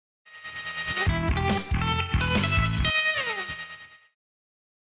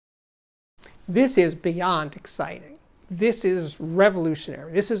This is beyond exciting. This is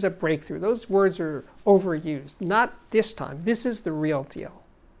revolutionary. This is a breakthrough. Those words are overused. Not this time. This is the real deal.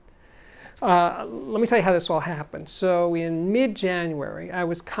 Let me tell you how this all happened. So in mid-January, I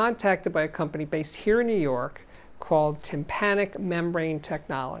was contacted by a company based here in New York called Tympanic Membrane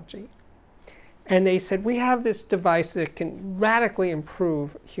Technology. And they said, we have this device that can radically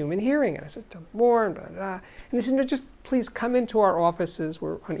improve human hearing. And I said, tell me more, and blah, blah, blah. And they said, no, just please come into our offices.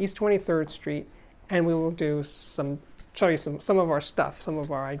 We're on East 23rd Street, and we will do show you some of our stuff, some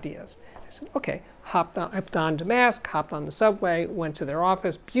of our ideas. I said, okay. Hopped on Damask, hopped on the subway, went to their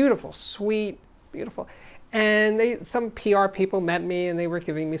office. Beautiful, sweet, beautiful. And some PR people met me, and they were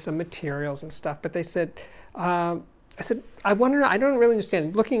giving me some materials and stuff. But they said, I said, I don't really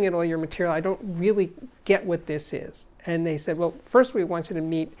understand. Looking at all your material, I don't really get what this is. And they said, well, first we want you to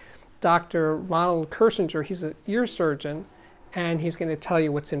meet Dr. Ronald Kirsinger. He's an ear surgeon, and he's going to tell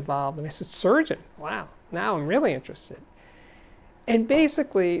you what's involved. And I said, surgeon? Wow, now I'm really interested. And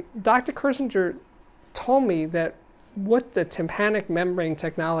basically, Dr. Kirsinger told me that what the tympanic membrane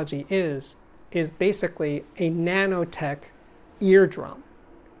technology is basically a nanotech eardrum.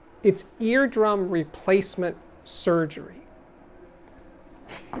 It's eardrum replacement surgery.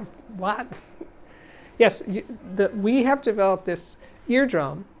 What? Yes, we have developed this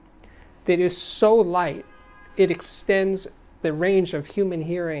eardrum that is so light, it extends the range of human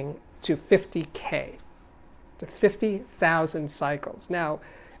hearing to 50K, to 50,000 cycles. Now,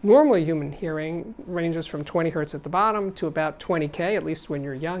 normally human hearing ranges from 20 hertz at the bottom to about 20K, at least when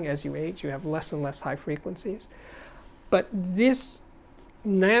you're young. As you age, you have less and less high frequencies. But this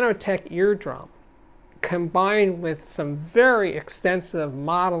nanotech eardrum, combined with some very extensive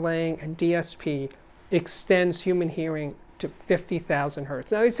modeling and DSP, extends human hearing to 50,000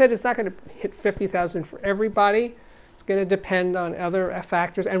 hertz. Now, he said it's not going to hit 50,000 for everybody. It's going to depend on other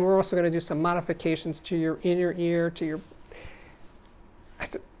factors, and we're also going to do some modifications to your inner ear, to your... I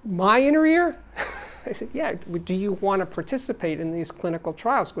said, my inner ear? I said, yeah, do you want to participate in these clinical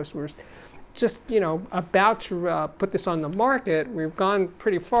trials? Because we're just, about to put this on the market. We've gone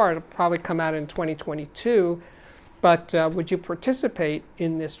pretty far. It'll probably come out in 2022. But would you participate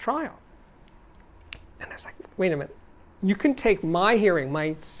in this trial? And I was like, wait a minute. You can take my hearing,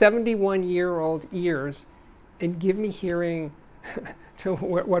 my 71-year-old ears, and give me hearing to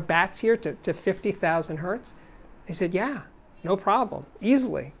what bats hear to 50,000 hertz? They said, yeah, no problem,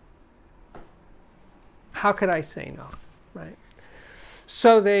 easily. How could I say no, right?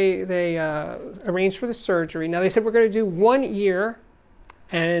 So they arranged for the surgery. Now they said, we're going to do 1 ear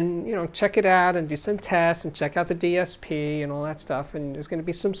and check it out and do some tests and check out the DSP and all that stuff. And there's going to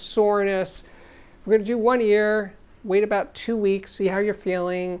be some soreness. We're going to do 1 ear, wait about 2 weeks, see how you're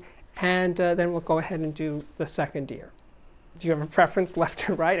feeling, and then we'll go ahead and do the second ear. Do you have a preference, left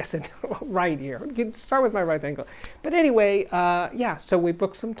or right? I said, right ear. You can start with my right ankle. But anyway, yeah, so we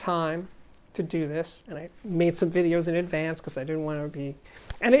booked some time to do this, and I made some videos in advance because I didn't want to be...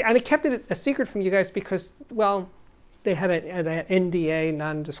 And I kept it a secret from you guys because, well, they had an NDA,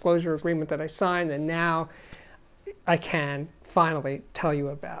 non-disclosure agreement that I signed, and now I can finally tell you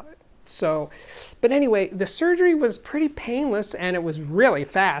about it. So, but anyway, the surgery was pretty painless, and it was really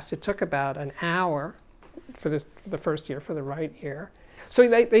fast. It took about an hour for the first ear, for the right ear. So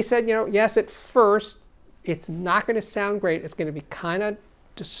they said, yes, at first, it's not going to sound great. It's going to be kind of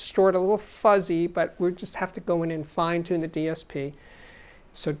distorted, a little fuzzy, but we just have to go in and fine-tune the DSP.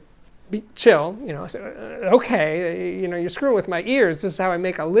 So be chill. I said, okay, you're screwing with my ears. This is how I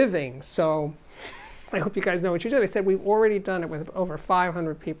make a living. So I hope you guys know what you do. They said, we've already done it with over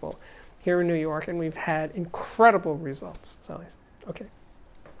 500 people here in New York, and we've had incredible results. So I said, okay,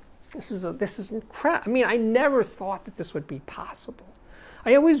 this is incredible. I mean, I never thought that this would be possible.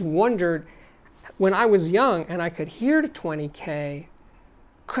 I always wondered, when I was young and I could hear to 20K,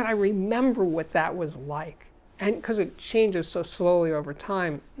 could I remember what that was like? And because it changes so slowly over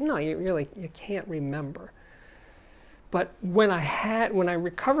time, no, you can't remember. But when I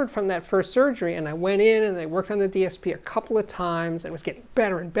recovered from that first surgery and I went in and I worked on the DSP a couple of times and it was getting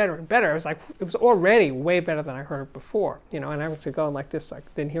better and better and better, I was like, it was already way better than I heard it before. And I was to go like this, I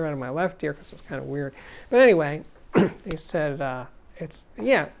didn't hear out of my left ear because it was kind of weird. But anyway, they said,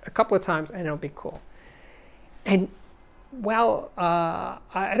 yeah, a couple of times and it'll be cool. And well,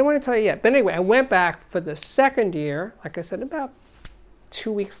 I don't want to tell you yet. But anyway, I went back for the second year, like I said, about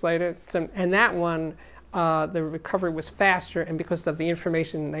 2 weeks later. And that one, the recovery was faster. And because of the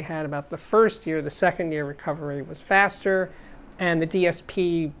information they had about the first year, the second year recovery was faster. And the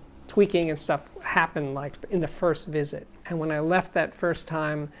DSP tweaking and stuff happened like in the first visit. And when I left that first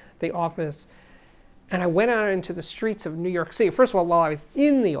time, the office And I went out into the streets of New York City. First of all, while I was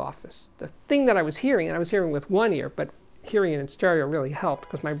in the office, the thing that I was hearing, and I was hearing with one ear, but hearing it in stereo really helped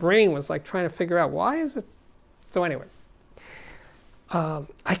because my brain was like trying to figure out why is it. So anyway,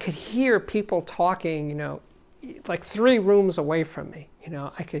 I could hear people talking, you know, like 3 rooms away from me. You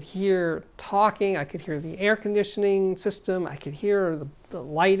know, I could hear talking, I could hear the air conditioning system, I could hear the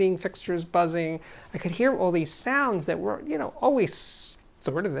lighting fixtures buzzing, I could hear all these sounds that were, you know, always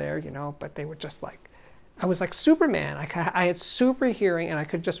sort of there, you know, but they were just like, I was like Superman. I had super hearing, and I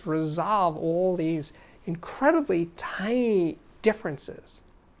could just resolve all these incredibly tiny differences.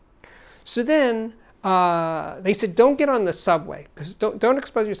 So then they said, don't get on the subway, because don't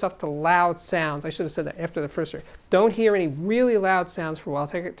expose yourself to loud sounds. I should have said that after the first year. Don't hear any really loud sounds for a while.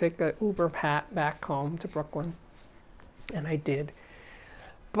 Take the Uber back home to Brooklyn. And I did.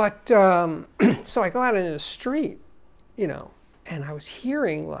 But so I go out into the street, you know, and I was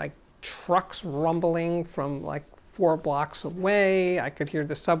hearing like trucks rumbling from like 4 blocks away. I could hear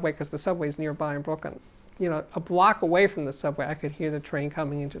the subway because the subway's nearby in Brooklyn. You know, a block away from the subway, I could hear the train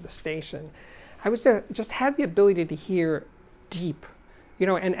coming into the station. I was just had the ability to hear deep, you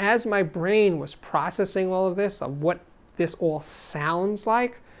know, and as my brain was processing all of this, of what this all sounds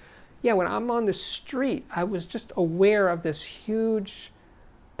like, yeah, when I'm on the street, I was just aware of this huge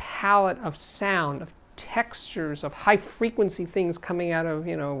palette of sound, of textures, of high frequency things coming out of,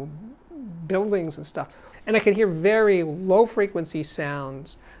 you know, buildings and stuff. And I could hear very low frequency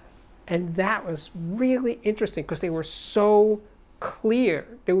sounds. And that was really interesting because they were so clear.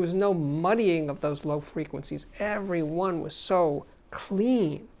 There was no muddying of those low frequencies. Every one was so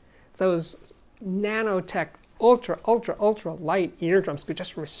clean. Those nanotech, ultra, ultra, ultra light eardrums could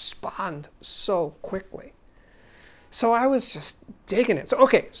just respond so quickly. So I was just digging it. So,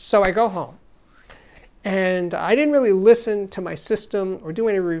 okay, so I go home. And I didn't really listen to my system or do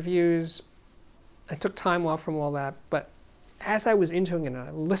any reviews. I took time off from all that. But as I was intoing it and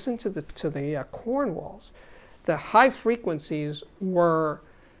I listened to the corn walls, the high frequencies were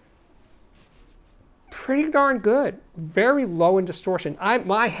pretty darn good, very low in distortion.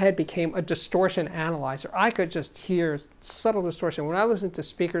 My head became a distortion analyzer. I could just hear subtle distortion. When I listened to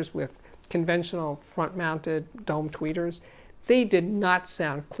speakers with conventional front-mounted dome tweeters, they did not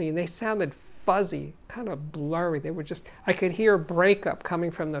sound clean. They sounded fuzzy, kind of blurry. They were just, I could hear breakup coming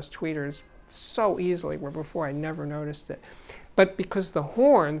from those tweeters so easily, where before I never noticed it. But because the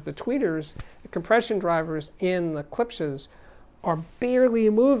horns, the tweeters, the compression drivers in the klipsches are barely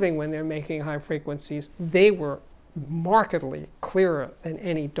moving when they're making high frequencies, they were markedly clearer than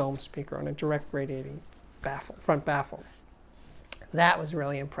any dome speaker on a direct radiating baffle, front baffle. That was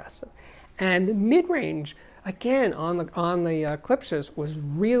really impressive. And the mid-range, again, on the klipsches was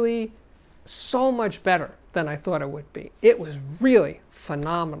really so much better than I thought it would be. It was really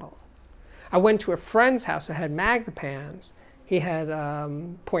phenomenal. I went to a friend's house that had magnepans. He had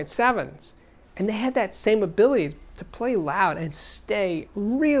 .7s, and they had that same ability to play loud and stay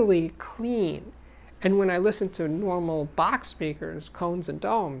really clean. And when I listened to normal box speakers, cones and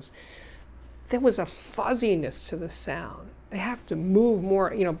domes, there was a fuzziness to the sound. They have to move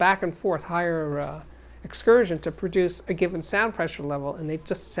more, you know, back and forth, higher excursion to produce a given sound pressure level, and they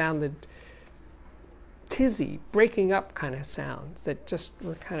just sounded tizzy, breaking up kind of sounds that just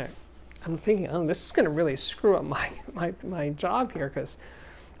were kind of, I'm thinking, oh, this is going to really screw up my job here, because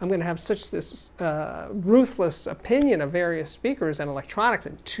I'm going to have such this ruthless opinion of various speakers and electronics,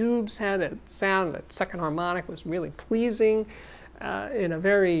 and tubes had a sound. That second harmonic was really pleasing in a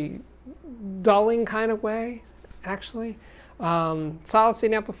very dulling kind of way, actually. Solid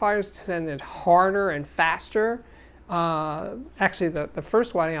state amplifiers sounded harder and faster. Actually, the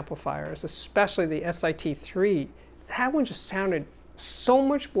first watt amplifiers, especially the SIT3, that one just sounded so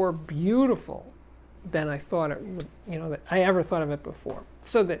much more beautiful than I thought it would, you know, that I ever thought of it before.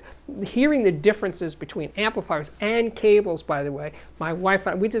 So that hearing the differences between amplifiers and cables, by the way, my wife,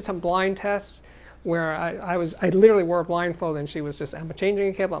 we did some blind tests where I literally wore a blindfold, and she was just, I'm changing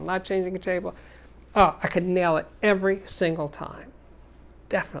a cable, I'm not changing a cable. Oh, I could nail it every single time.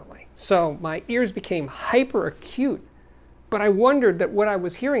 Definitely. So my ears became hyper acute, but I wondered that what I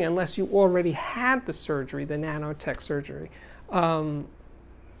was hearing, unless you already had the surgery, the nanotech surgery,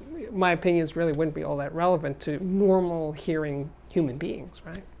 my opinions really wouldn't be all that relevant to normal hearing human beings,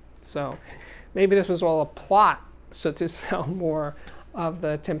 right? So maybe this was all a plot, so to sell more of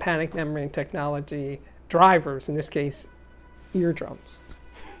the tympanic membrane technology drivers, in this case, eardrums.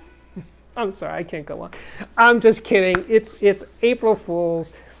 I'm sorry, I can't go on. I'm just kidding. It's April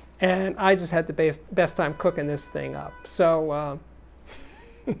Fool's, and I just had the best time cooking this thing up. So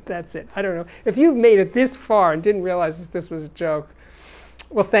that's it. I don't know. If you've made it this far and didn't realize that this was a joke,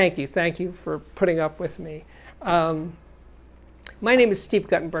 Well, thank you. Thank you for putting up with me. My name is Steve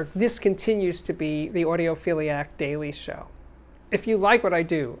Guttenberg. This continues to be the Audiophiliac Daily Show. If you like what I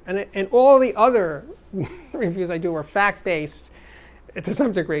do, and all the other reviews I do are fact-based to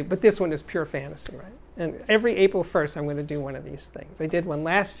some degree, but this one is pure fantasy, right? And every April 1st, I'm going to do one of these things. I did one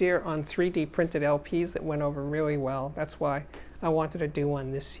last year on 3D printed LPs that went over really well. That's why I wanted to do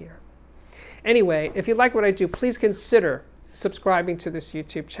one this year. Anyway, if you like what I do, please consider subscribing to this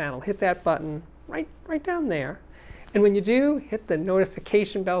YouTube channel. Hit that button right down there. And when you do, hit the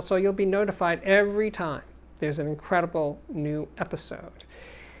notification bell so you'll be notified every time there's an incredible new episode.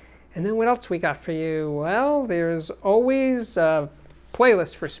 And then what else we got for you? Well, there's always a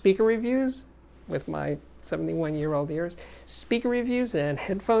playlist for speaker reviews with my 71-year-old ears. Speaker reviews and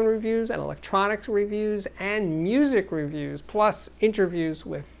headphone reviews and electronics reviews and music reviews, plus interviews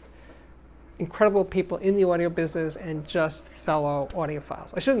with incredible people in the audio business and just fellow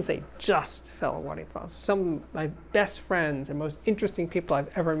audiophiles. I shouldn't say just fellow audiophiles. Some of my best friends and most interesting people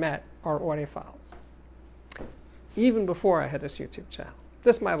I've ever met are audiophiles. Even before I had this YouTube channel.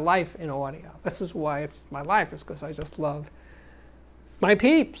 This is my life in audio. This is why it's my life, is because I just love my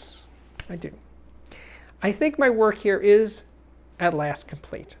peeps. I do. I think my work here is at last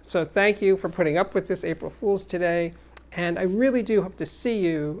complete. So thank you for putting up with this April Fool's today. And I really do hope to see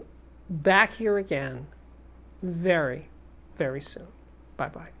you back here again very, very soon.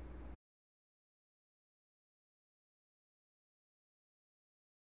 Bye-bye.